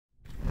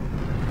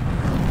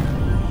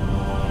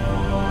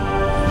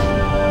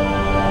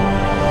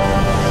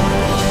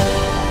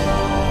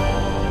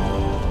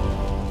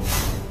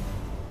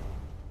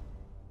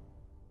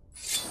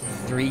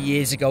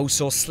years ago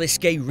saw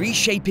Sliske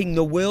reshaping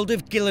the world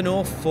of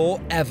Gielinor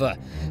forever.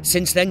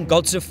 Since then,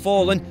 gods have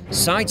fallen,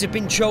 sides have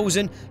been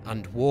chosen,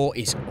 and war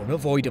is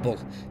unavoidable.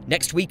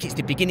 Next week it's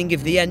the beginning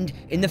of the end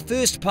in the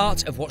first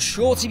part of what's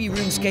sure to be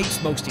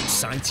RuneScape's most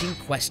exciting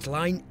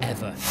questline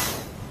ever.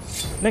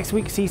 Next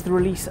week sees the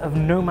release of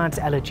Nomad's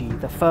Elegy,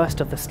 the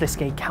first of the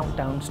Sliske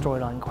Countdown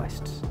storyline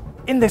quests.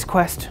 In this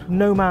quest,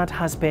 Nomad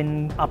has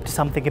been up to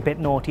something a bit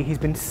naughty. He's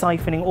been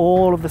siphoning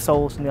all of the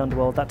souls from the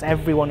Underworld. That's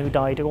everyone who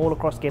died all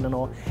across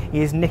Gielinor.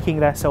 He is nicking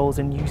their souls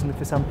and using them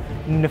for some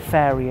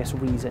nefarious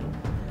reason.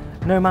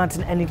 Nomad's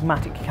an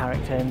enigmatic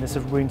character in the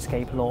sort of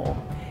RuneScape lore.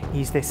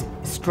 He's this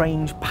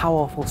strange,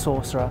 powerful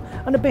sorcerer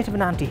and a bit of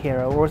an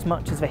anti-hero, or as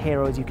much of a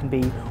hero as you can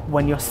be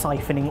when you're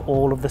siphoning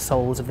all of the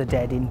souls of the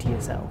dead into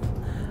yourself.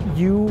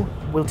 You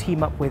will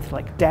team up with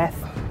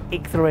Death,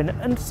 Icthurin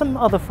and some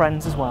other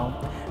friends as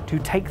well to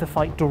take the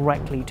fight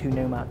directly to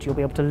Nomad. You'll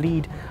be able to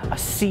lead a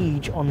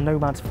siege on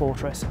Nomad's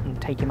fortress and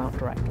take him out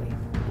directly.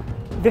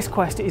 This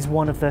quest is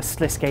one of the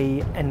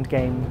Sliske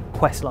Endgame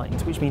quest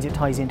lines, which means it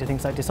ties into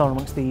things like Dishonor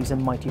Amongst Thieves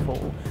and Mighty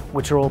Fall,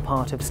 which are all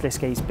part of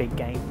Sliske's big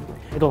game.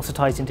 It also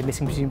ties into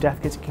Missing Presumed Death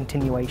because it's a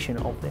continuation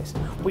of this.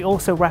 We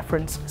also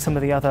reference some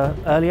of the other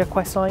earlier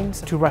quest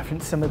lines to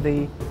reference some of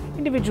the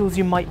individuals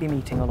you might be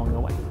meeting along the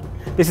way.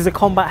 This is a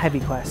combat-heavy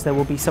quest. There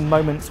will be some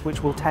moments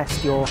which will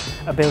test your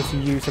ability to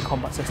use the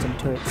combat system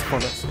to its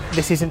fullest.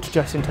 This isn't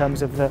just in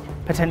terms of the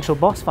potential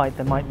boss fight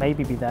that might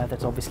maybe be there,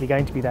 that's obviously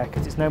going to be there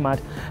because it's Nomad,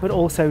 but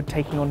also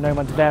taking on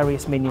Nomad's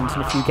various minions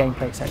in a few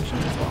gameplay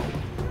sections as well.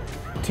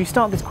 To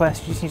start this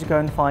quest, you just need to go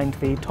and find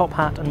the top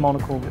hat and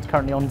monocle that's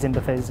currently on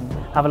Zimberfizz and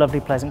have a lovely,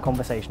 pleasant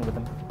conversation with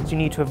them. So you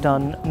need to have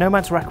done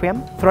Nomad's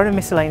Requiem, Throne of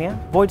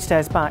Miscellanea, Void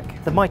Stairs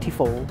Back, The Mighty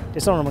Fall,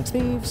 Dishonor Amongst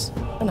Thieves,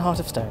 and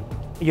Heart of Stone.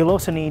 You'll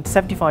also need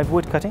 75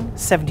 woodcutting,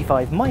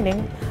 75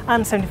 mining,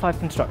 and 75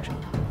 construction.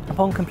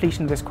 Upon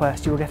completion of this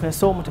quest, you will get an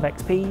assortment of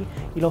XP.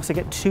 You'll also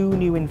get 2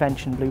 new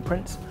invention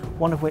blueprints,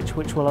 one of which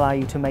will allow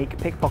you to make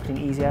pickpocketing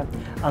easier,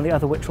 and the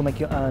other which will make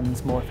your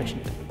urns more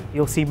efficient.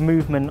 You'll see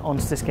movement on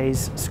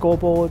Sliske's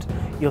scoreboard,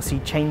 you'll see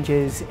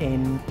changes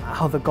in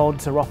how the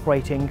gods are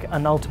operating,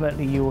 and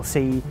ultimately you will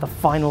see the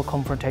final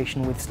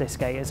confrontation with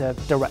Sliske as a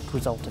direct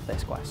result of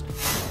this quest.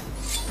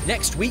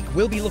 Next week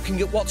we'll be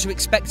looking at what to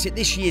expect at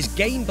this year's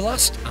Game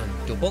Blast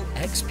and Double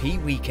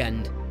XP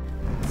weekend.